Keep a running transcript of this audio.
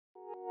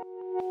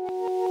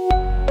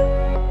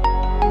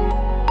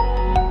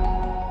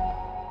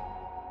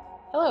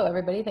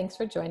everybody. Thanks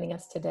for joining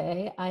us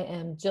today. I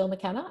am Jill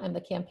McKenna. I'm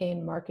the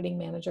campaign marketing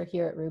manager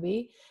here at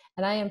Ruby,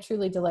 and I am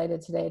truly delighted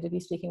today to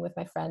be speaking with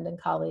my friend and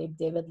colleague,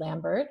 David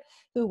Lambert,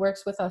 who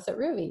works with us at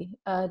Ruby.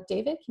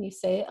 David, can you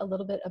say a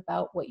little bit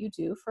about what you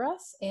do for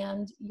us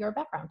and your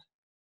background?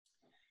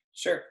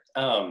 Sure.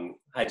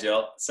 Hi,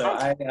 Jill. So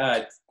Hi.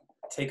 I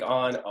take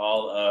on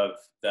all of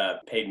the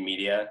paid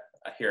media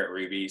here at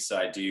Ruby. So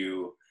I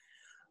do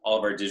all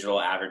of our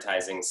digital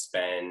advertising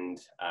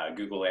spend,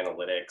 Google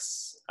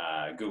Analytics,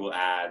 Google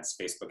Ads,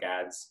 Facebook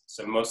ads.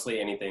 So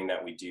mostly anything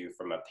that we do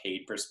from a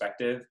paid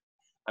perspective,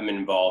 I'm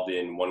involved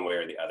in one way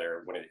or the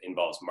other when it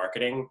involves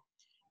marketing,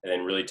 and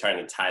then really trying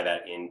to tie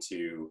that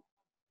into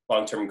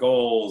long-term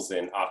goals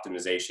and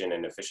optimization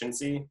and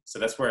efficiency. So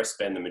that's where I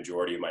spend the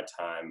majority of my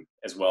time,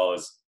 as well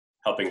as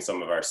helping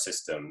some of our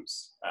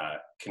systems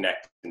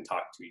connect and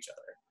talk to each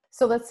other.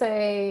 So let's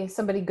say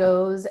somebody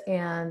goes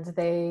and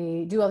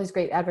they do all these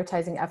great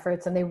advertising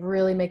efforts and they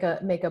really make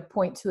a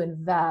point to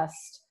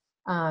invest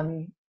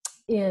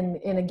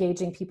in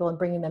engaging people and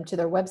bringing them to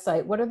their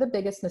website. What are the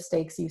biggest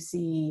mistakes you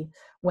see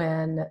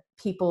when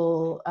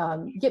people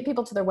get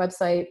people to their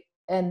website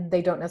and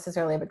they don't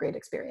necessarily have a great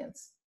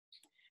experience?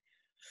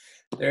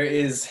 There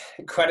is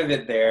quite a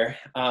bit there.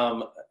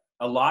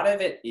 A lot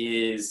of it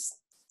is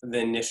the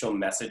initial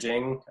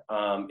messaging.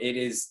 It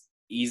is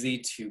easy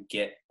to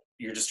get,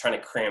 you're just trying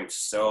to cram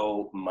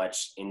so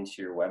much into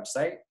your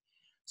website.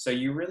 So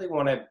you really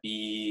want to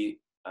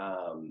be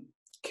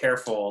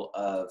careful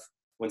of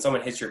when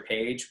someone hits your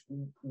page,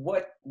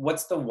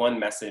 what's the one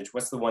message,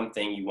 what's the one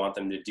thing you want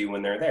them to do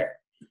when they're there?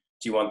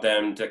 Do you want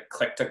them to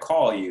click to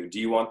call you? Do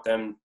you want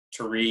them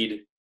to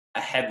read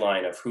a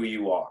headline of who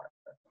you are?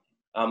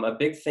 A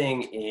big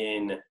thing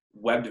in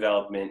web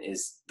development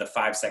is the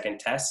 5-second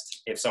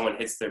test. If someone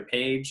hits their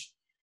page,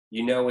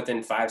 you know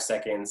within 5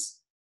 seconds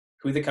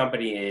who the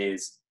company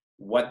is,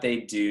 what they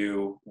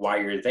do, why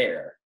you're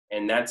there.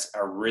 And that's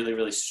a really,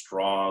 really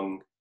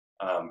strong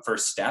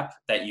first step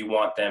that you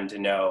want them to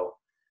know.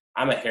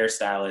 I'm a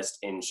hairstylist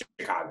in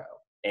Chicago,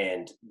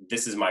 and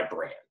this is my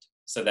brand.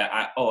 So that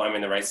I'm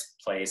in the right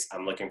place.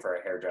 I'm looking for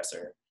a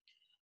hairdresser.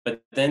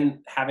 But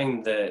then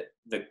having the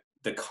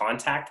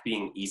contact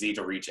being easy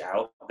to reach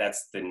out,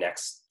 that's the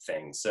next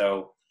thing.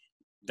 So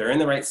they're in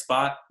the right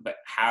spot, but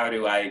how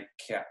do I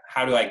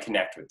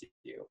connect with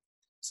you?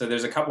 So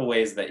there's a couple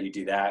ways that you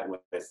do that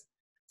with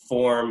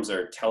forms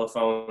or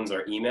telephones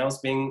or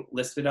emails being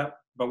listed up,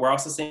 but we're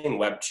also seeing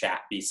web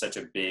chat be such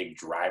a big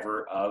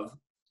driver of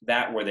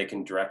that, where they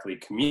can directly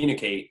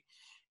communicate.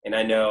 And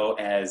I know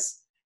as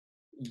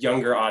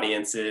younger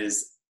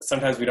audiences,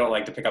 sometimes we don't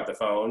like to pick up the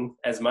phone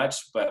as much,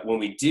 but when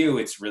we do,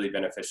 it's really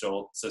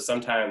beneficial. So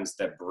sometimes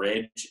the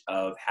bridge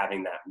of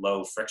having that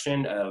low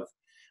friction of,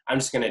 I'm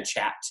just going to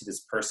chat to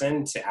this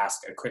person to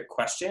ask a quick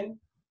question,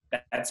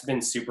 that's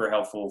been super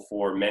helpful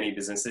for many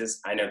businesses.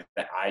 I know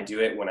that I do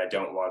it when I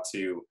don't want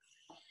to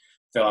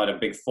fill out a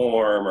big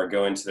form or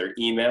go into their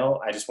email.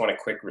 I just want a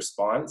quick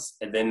response.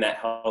 And then that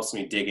helps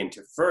me dig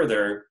into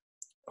further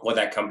what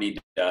that company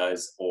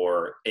does,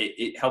 or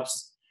it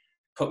helps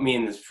put me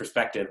in this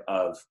perspective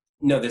of,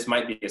 no, this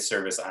might be a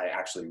service I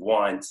actually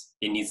want.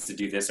 It needs to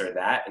do this or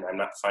that, and I'm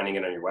not finding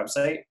it on your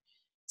website.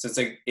 So it's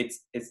like, it's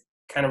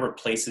kind of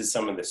replaces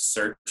some of the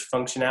search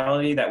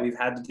functionality that we've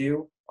had to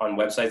do on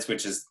websites,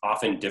 which is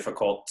often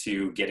difficult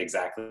to get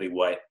exactly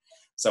what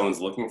someone's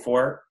looking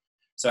for.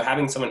 So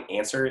having someone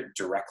answer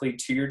directly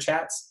to your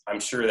chats, I'm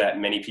sure that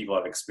many people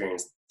have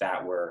experienced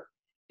that, where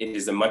it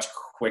is a much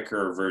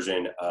quicker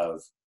version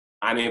of,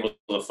 I'm able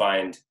to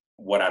find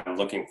what I'm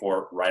looking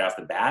for right off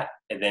the bat,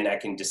 and then I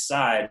can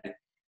decide,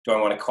 do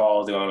I want to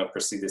call? Do I want to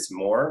pursue this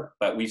more?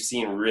 But we've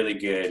seen really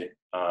good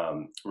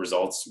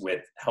results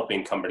with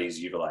helping companies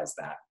utilize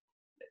that,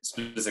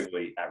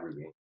 specifically at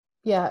Ruby.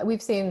 Yeah,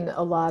 we've seen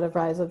a lot of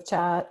rise of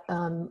chat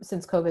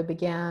since COVID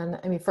began.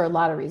 I mean, for a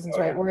lot of reasons,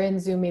 right? Yeah. We're in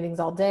Zoom meetings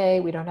all day.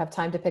 We don't have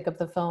time to pick up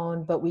the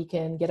phone, but we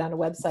can get on a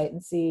website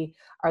and see,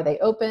 are they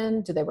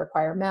open? Do they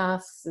require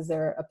masks? Is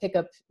there a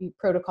pickup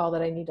protocol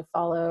that I need to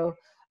follow?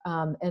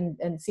 And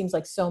it seems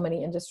like so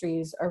many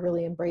industries are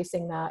really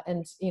embracing that.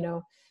 And,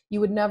 you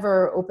would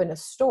never open a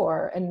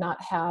store and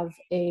not have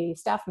a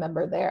staff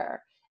member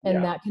there.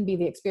 And that can be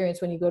the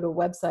experience when you go to a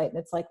website and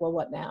it's like, well,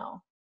 what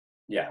now?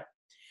 Yeah.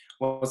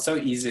 Well, it's so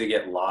easy to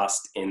get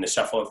lost in the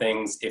shuffle of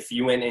things. If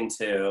you went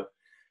into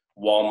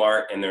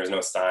Walmart and there was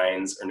no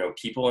signs or no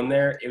people in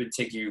there, it would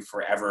take you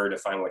forever to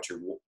find what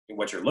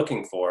you're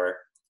looking for.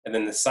 And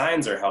then the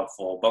signs are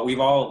helpful, but we've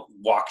all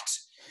walked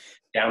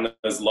down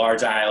those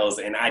large aisles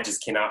and I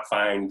just cannot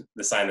find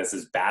the sign that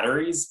says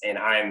batteries, and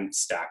I'm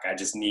stuck. I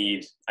just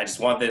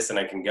want this and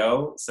I can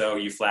go. So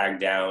you flag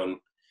down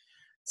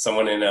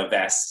someone in a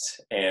vest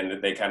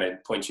and they kind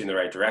of point you in the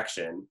right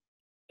direction.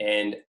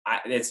 And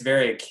it's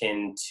very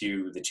akin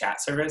to the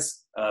chat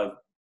service of,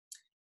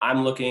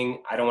 I'm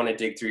looking, I don't want to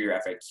dig through your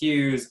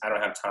FAQs. I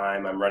don't have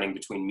time. I'm running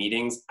between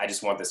meetings. I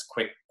just want this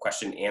quick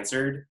question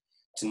answered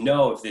to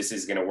know if this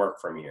is going to work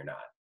for me or not.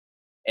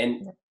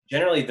 And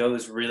generally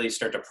those really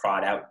start to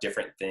prod out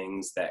different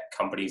things that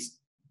companies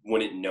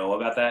wouldn't know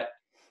about that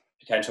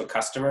potential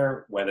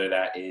customer, whether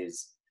that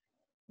is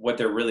what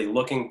they're really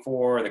looking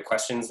for, the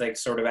questions they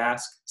sort of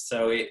ask.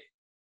 So it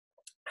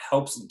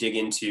helps dig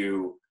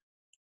into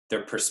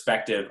the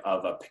perspective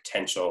of a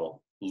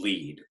potential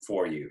lead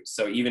for you.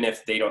 So even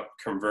if they don't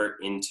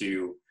convert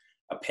into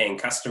a paying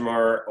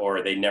customer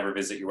or they never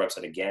visit your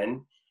website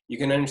again, you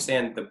can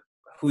understand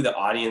who the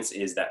audience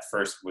is that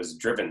first was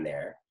driven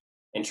there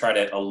and try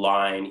to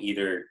align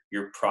either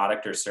your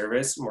product or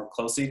service more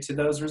closely to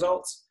those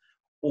results,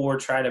 or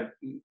try to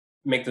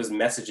make those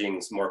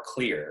messagings more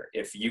clear.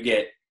 If you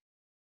get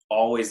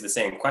always the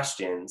same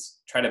questions,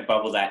 try to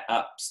bubble that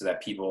up so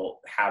that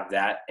people have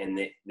that and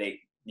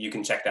you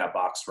can check that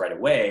box right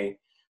away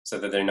so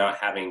that they're not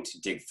having to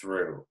dig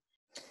through.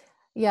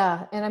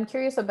 Yeah. And I'm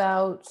curious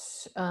about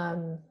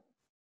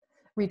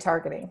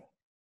retargeting.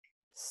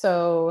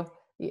 So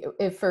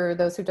if for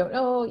those who don't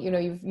know,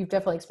 you've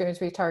definitely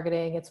experienced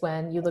retargeting. It's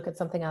when you look at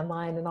something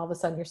online and all of a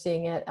sudden you're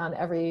seeing it on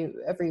every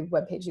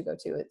web page you go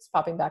to, it's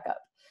popping back up,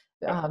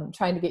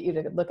 trying to get you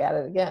to look at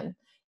it again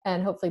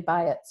and hopefully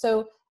buy it.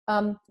 So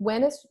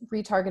when is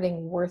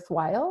retargeting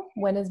worthwhile?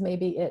 When is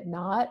maybe it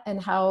not?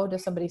 And how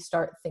does somebody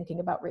start thinking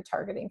about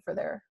retargeting for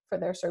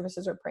their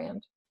services or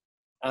brand?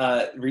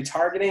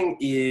 Retargeting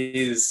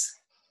is,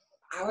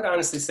 I would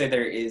honestly say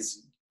there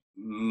is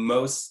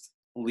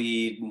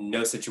mostly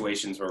no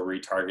situations where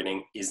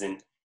retargeting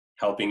isn't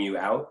helping you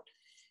out.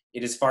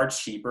 It is far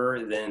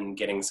cheaper than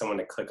getting someone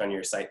to click on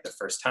your site the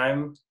first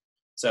time.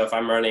 So if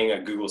I'm running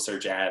a Google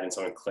search ad and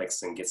someone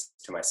clicks and gets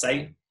to my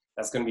site,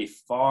 that's going to be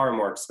far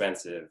more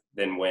expensive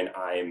than when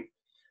I'm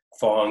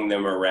following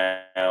them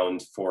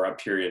around for a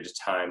period of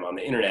time on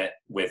the internet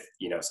with,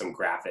 some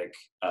graphic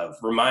of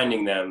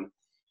reminding them,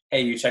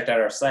 hey, you checked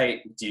out our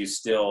site. Do you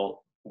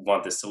still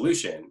want this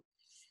solution?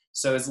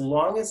 So as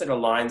long as it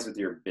aligns with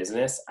your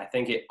business, I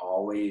think it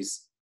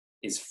always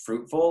is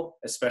fruitful,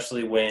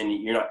 especially when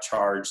you're not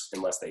charged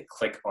unless they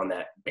click on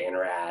that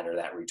banner ad or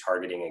that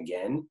retargeting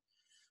again.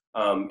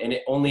 And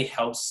it only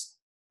helps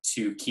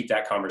to keep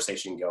that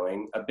conversation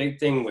going. A big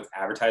thing with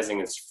advertising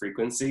is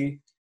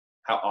frequency,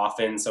 how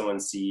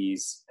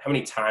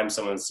many times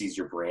someone sees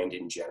your brand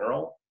in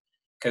general.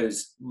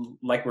 Because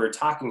like we were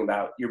talking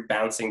about, you're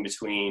bouncing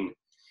between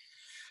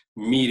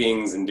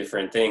meetings and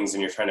different things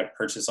and you're trying to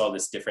purchase all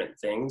these different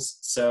things.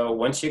 So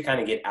once you kind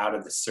of get out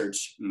of the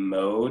search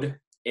mode,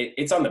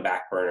 it's on the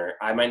back burner.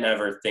 I might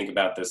never think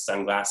about those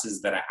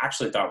sunglasses that I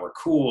actually thought were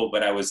cool,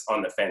 but I was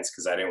on the fence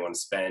because I didn't want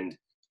to spend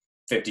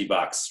 $50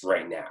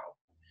 right now.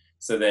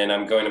 So then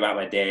I'm going about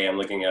my day, I'm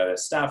looking at other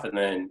stuff, and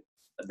then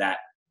that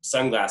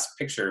sunglass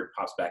picture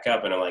pops back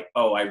up and I'm like,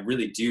 oh, I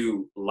really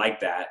do like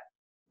that.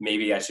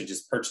 Maybe I should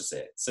just purchase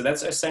it. So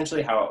that's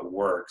essentially how it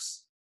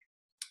works,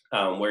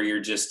 where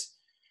you're just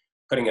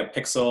putting a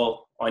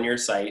pixel on your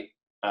site,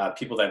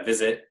 people that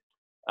visit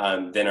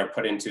then are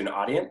put into an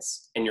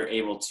audience, and you're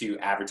able to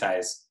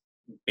advertise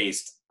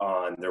based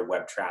on their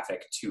web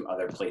traffic to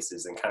other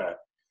places and kind of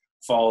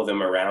follow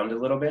them around a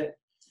little bit.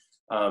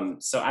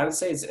 So I would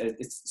say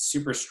it's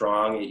super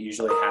strong. It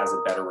usually has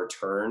a better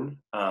return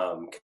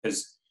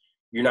because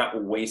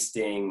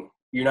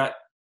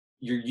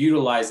you're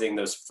utilizing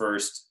those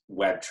first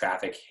web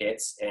traffic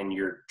hits, and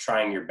you're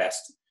trying your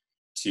best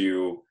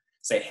to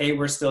say, hey,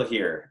 we're still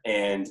here.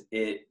 And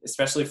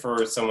especially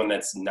for someone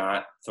that's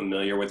not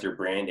familiar with your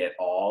brand at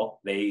all,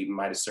 they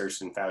might have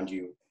searched and found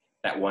you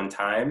that one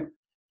time.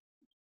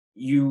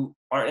 You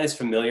aren't as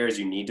familiar as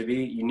you need to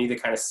be. You need to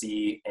kind of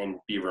see and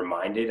be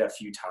reminded a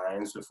few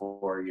times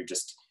before you're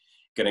just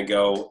going to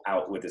go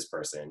out with this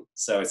person.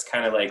 So it's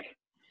kind of like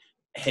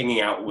hanging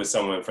out with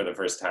someone for the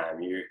first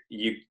time.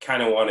 You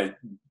kind of want to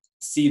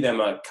see them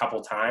a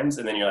couple times,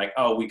 and then you're like,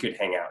 oh, we could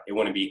hang out. It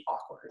wouldn't be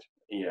awkward,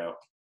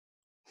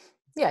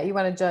 Yeah, you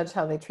want to judge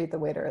how they treat the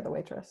waiter or the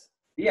waitress.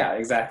 Yeah,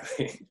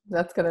 exactly.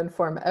 That's going to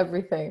inform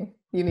everything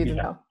you need to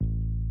know.